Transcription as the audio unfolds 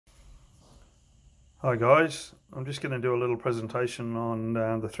Hi guys, I'm just going to do a little presentation on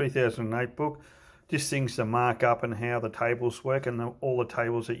the 3008 book, just things to mark up and how the tables work and all the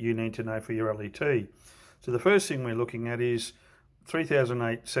tables that you need to know for your LET. So the first thing we're looking at is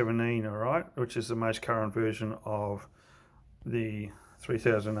 3008-17, alright, which is the most current version of the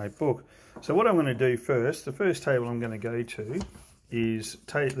 3008 book. So what I'm going to do first, the first table I'm going to go to is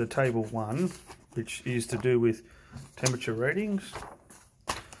the table 1, which is to do with temperature readings.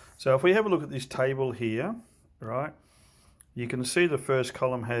 So if we have a look at this table here, right, you can see the first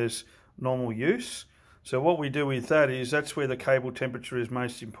column has normal use. So what we do with that is that's where the cable temperature is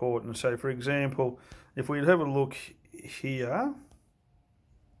most important. So for example, if we have a look here,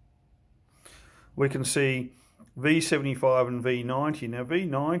 we can see V75 and V90. Now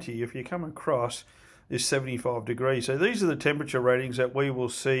V90, if you come across, is 75 degrees. So these are the temperature ratings that we will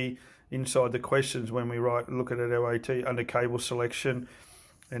see inside the questions when we look at our AT under cable selection.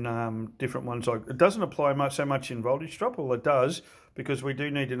 And different ones, like it doesn't apply so much in voltage drop. Well, it does, because we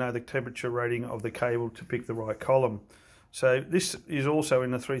do need to know the temperature rating of the cable to pick the right column. So this is also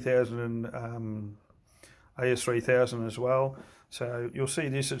in the 3000 AS3000 as well. So you'll see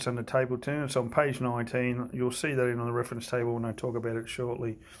this, it's under table 10, it's on page 19. You'll see that in the reference table when I talk about it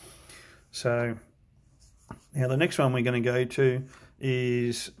shortly. So now the next one we're going to go to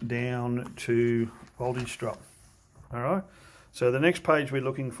is down to voltage drop. All right. So the next page we're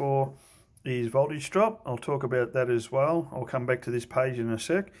looking for is voltage drop. I'll talk about that as well. I'll come back to this page in a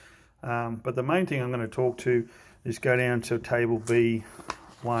sec. But the main thing I'm going to talk to is go down to table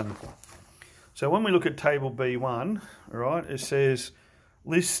B1. So when we look at table B1, all right, it says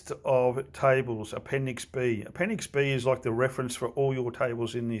list of tables, appendix B. Appendix B is like the reference for all your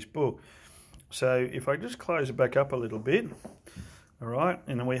tables in this book. So if I just close it back up a little bit, all right,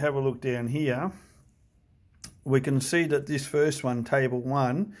 and then we have a look down here, we can see that this first one, table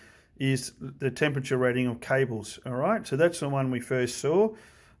 1, is the temperature rating of cables. All right, so that's the one we first saw.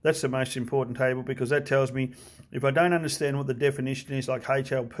 That's the most important table, because that tells me if I don't understand what the definition is, like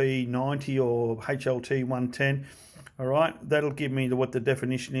HLP 90 or HLT 110, all right, that'll give me what the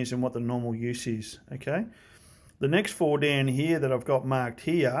definition is and what the normal use is. Okay, the next 4 down here that I've got marked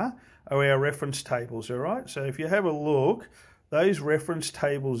here are our reference tables. All right, so if you have a look, those reference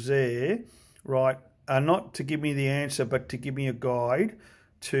tables there, right, are not to give me the answer, but to give me a guide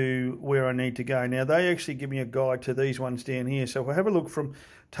to where I need to go. Now, they actually give me a guide to these ones down here. So if I have a look from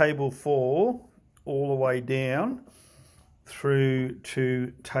table 4 all the way down through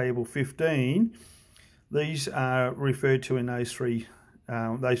to table 15, these are referred to in those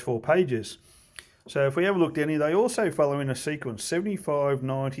 4 pages. So if we have a look down here, they also follow in a sequence: 75,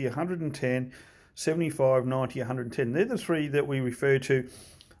 90, 110, 75, 90, 110. They're the 3 that we refer to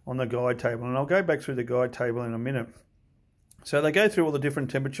on the guide table, and I'll go back through the guide table in a minute. So they go through all the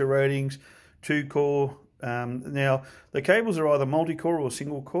different temperature ratings, 2-core. Now, the cables are either multi-core or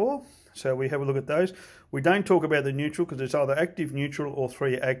single core, so we have a look at those. We don't talk about the neutral, because it's either active, neutral, or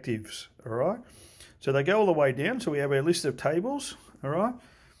 3 actives, all right? So they go all the way down, so we have our list of tables, all right?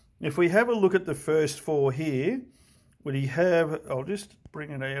 If we have a look at the first 4 here, we have, I'll just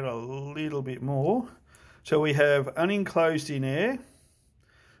bring it out a little bit more. So we have unenclosed in air,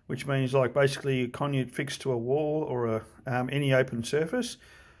 which means like basically a conduit fixed to a wall or any open surface.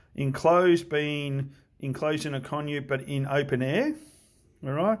 Enclosed being enclosed in a conduit but in open air,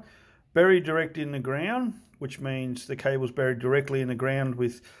 all right? Buried direct in the ground, which means the cable's buried directly in the ground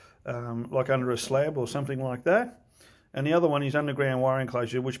with like under a slab or something like that. And the other one is underground wire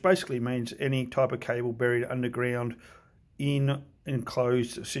enclosure, which basically means any type of cable buried underground in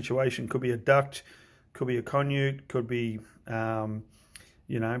enclosed situation. Could be a duct, could be a conduit, could be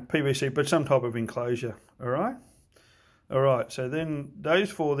you know, PVC, but some type of enclosure, all right? All right, so then those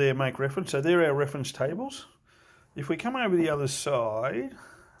 4 there make reference, so they're our reference tables. If we come over the other side,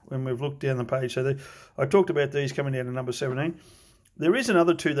 when we've looked down the page, so I talked about these coming down to number 17. There is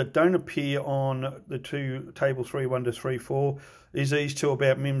another 2 that don't appear on the 2 table 3.1 to 3.4, is these 2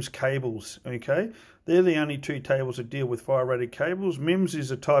 about MIMS cables, okay? They're the only 2 tables that deal with fire-rated cables. MIMS is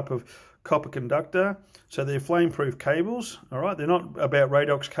a type of copper conductor, so they're flame-proof cables, all right? They're not about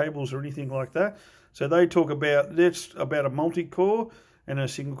Radox cables or anything like that. So they talk about, that's about a multi-core and a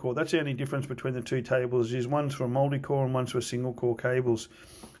single core. That's the only difference between the 2 tables, is one's for multi-core and one's for single-core cables,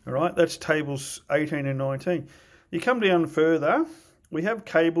 all right? That's tables 18 and 19. You come down further, we have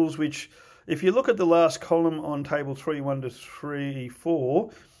cables which, if you look at the last column on table 3.1 to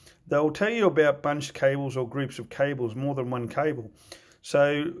 3.4, they'll tell you about bunched cables or groups of cables, more than one cable.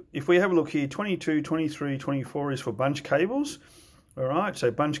 So if we have a look here, 22, 23, 24 is for bunch cables. All right, so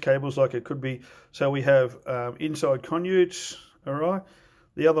bunch cables, like it could be, so we have inside conduits, all right,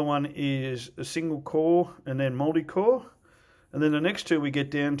 The other one is a single core and then multi-core. And then the next two we get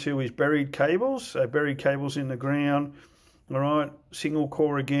down to is buried cables. So buried cables in the ground, all right, single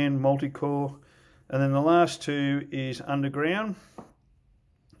core again, multi-core. And then the last two is underground,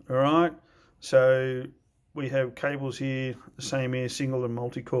 all right. So we have cables here, the same here, single and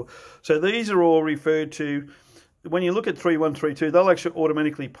multi-core. So these are all referred to, when you look at 3132, they'll actually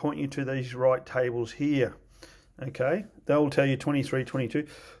automatically point you to these right tables here. Okay, they'll tell you 23, 22.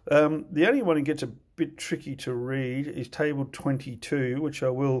 The only one that gets a bit tricky to read is table 22, which I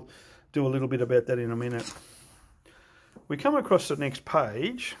will do a little bit about that in a minute. We come across the next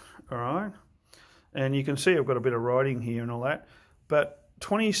page, all right, and you can see I've got a bit of writing here and all that, but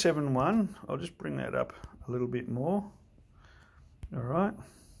 27.1, I'll just bring that up a little bit more, all right.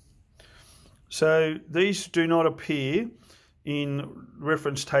 So these do not appear in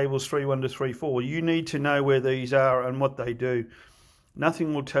reference tables 3.1 to 3.4. You need to know where these are and what they do.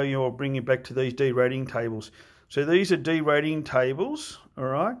 Nothing will tell you or bring you back to these D rating tables. So these are D rating tables, all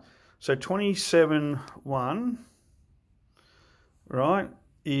right? So 27.1, right,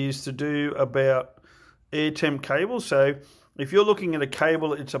 is to do about air temp cables. So if you're looking at a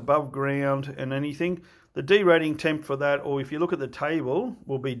cable, it's above ground and anything, the D rating temp for that, or if you look at the table,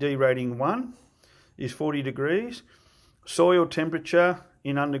 will be D rating 1 is 40 degrees. Soil temperature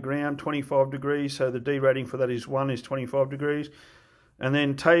in underground, 25 degrees. So the D rating for that is 1 is 25 degrees. And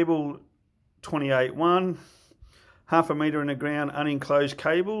then table 28.1, half a metre in the ground, unenclosed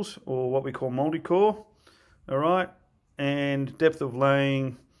cables, or what we call multi-core, all right? And depth of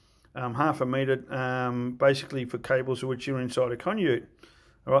laying, half a metre, basically for cables which are inside a conduit.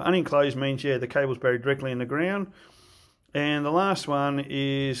 All right, unenclosed means, yeah, the cable's buried directly in the ground. And the last one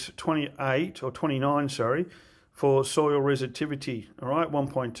is 28, or 29, sorry, for soil resistivity, all right,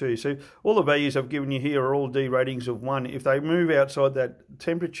 1.2. So all the values I've given you here are all D ratings of 1. If they move outside that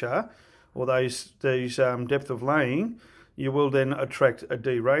temperature or those depth of laying, you will then attract a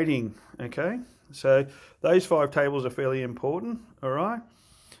D rating, okay? So those 5 tables are fairly important, all right?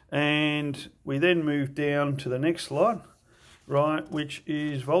 And we then move down to the next slide, right, which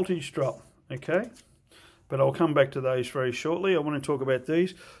is voltage drop, okay? But I'll come back to those very shortly. I want to talk about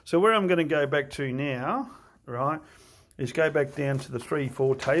these. So where I'm going to go back to now, right, is go back down to the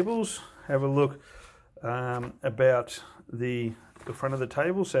 3-4 tables, have a look about the front of the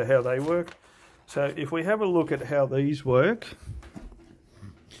table, so how they work. So if we have a look at how these work,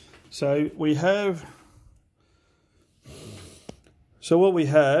 so what we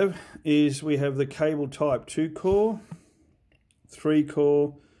have is we have the cable type 2-core,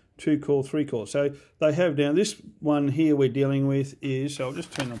 3-core, 2-core, 3-core. So they have, now this one here we're dealing with is, so I'll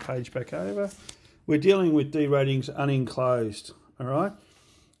just turn the page back over. We're dealing with D ratings unenclosed, all right?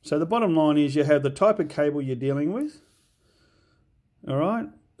 So the bottom line is you have the type of cable you're dealing with, all right?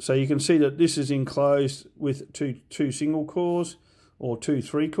 So you can see that this is enclosed with two single cores or 2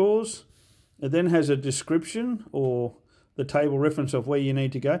 3-cores. It then has a description or the table reference of where you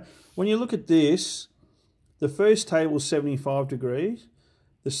need to go. When you look at this, the first table is 75 degrees,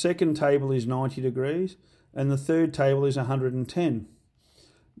 the second table is 90 degrees, and the third table is 110.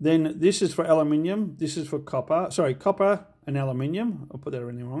 Then this is for aluminium, this is for copper, sorry, copper and aluminium. I'll put that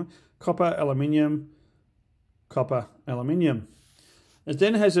in there wrong. Copper, aluminium, copper, aluminium. It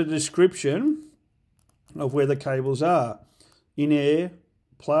then has a description of where the cables are. In air,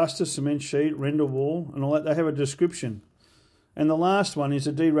 plaster, cement sheet, render wall, and all that, they have a description. And the last one is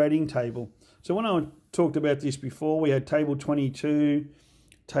a D rating table. So when I talked about this before, we had table 22,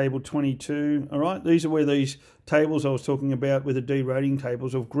 table 22, all right? These are where these tables I was talking about with the D rating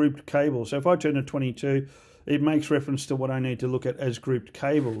tables of grouped cables. So if I turn to 22, it makes reference to what I need to look at as grouped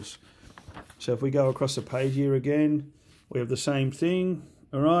cables. So if we go across the page here again, we have the same thing,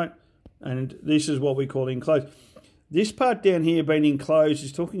 all right? And this is what we call enclosed. This part down here being enclosed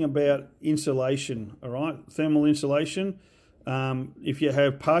is talking about insulation, all right? Thermal insulation. If you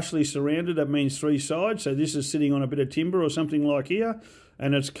have partially surrounded, that means 3 sides. So this is sitting on a bit of timber or something like here,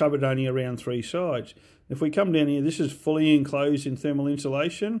 and it's covered only around 3 sides. If we come down here, this is fully enclosed in thermal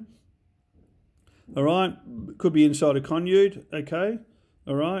insulation. All right, could be inside a conduit, okay,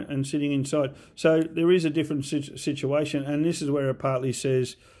 all right, and sitting inside. So there is a different situation, and this is where it partly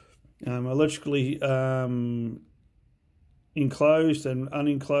says electrically enclosed and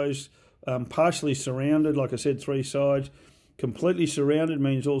unenclosed, partially surrounded, like I said, 3 sides. Completely surrounded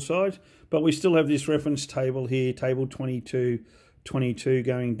means all sides, but we still have this reference table here, table 22, 22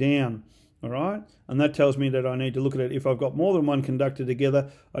 going down, all right? And that tells me that I need to look at it. If I've got more than one conductor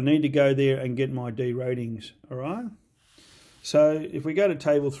together, I need to go there and get my D ratings, all right? So if we go to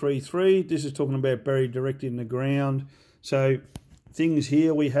table 3.3, this is talking about buried directly in the ground. So things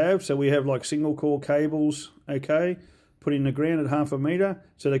here we have. So we have like single core cables, okay, put in the ground at 1/2 metre.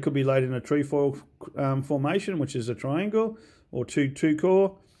 So they could be laid in a trefoil formation, which is a triangle, or two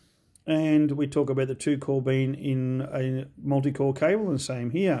core. And we talk about the 2 core being in a multi-core cable, and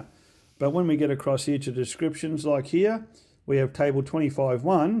same here. But when we get across here to descriptions like here, we have table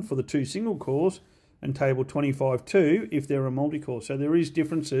 25.1 for the 2 single cores and table 25.2 if they're a multi-core. So there is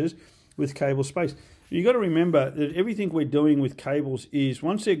differences with cable space. You've got to remember that everything we're doing with cables is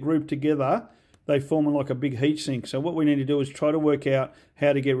once they're grouped together, they form like a big heat sink. So what we need to do is try to work out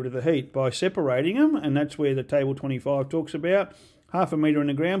how to get rid of the heat by separating them, and that's where the table 25 talks about. 1/2 metre in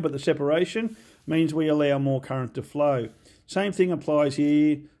the ground, but the separation means we allow more current to flow. Same thing applies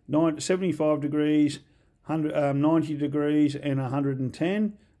here, 75 degrees, 90 degrees, and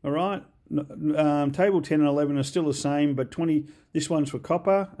 110, all right? Table 10 and 11 are still the same, but this one's for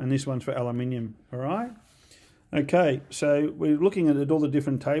copper and this one's for aluminium, all right? Okay, so we're looking at all the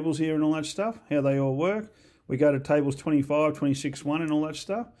different tables here and all that stuff, how they all work. We go to tables 25, 26.1 and all that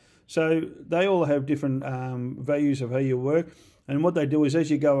stuff. So they all have different values of how you work. And what they do is as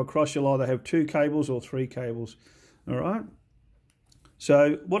you go across, you'll either have 2 cables or 3 cables, all right?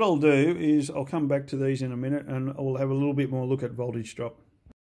 So what I'll do is I'll come back to these in a minute and I'll have a little bit more look at voltage drop.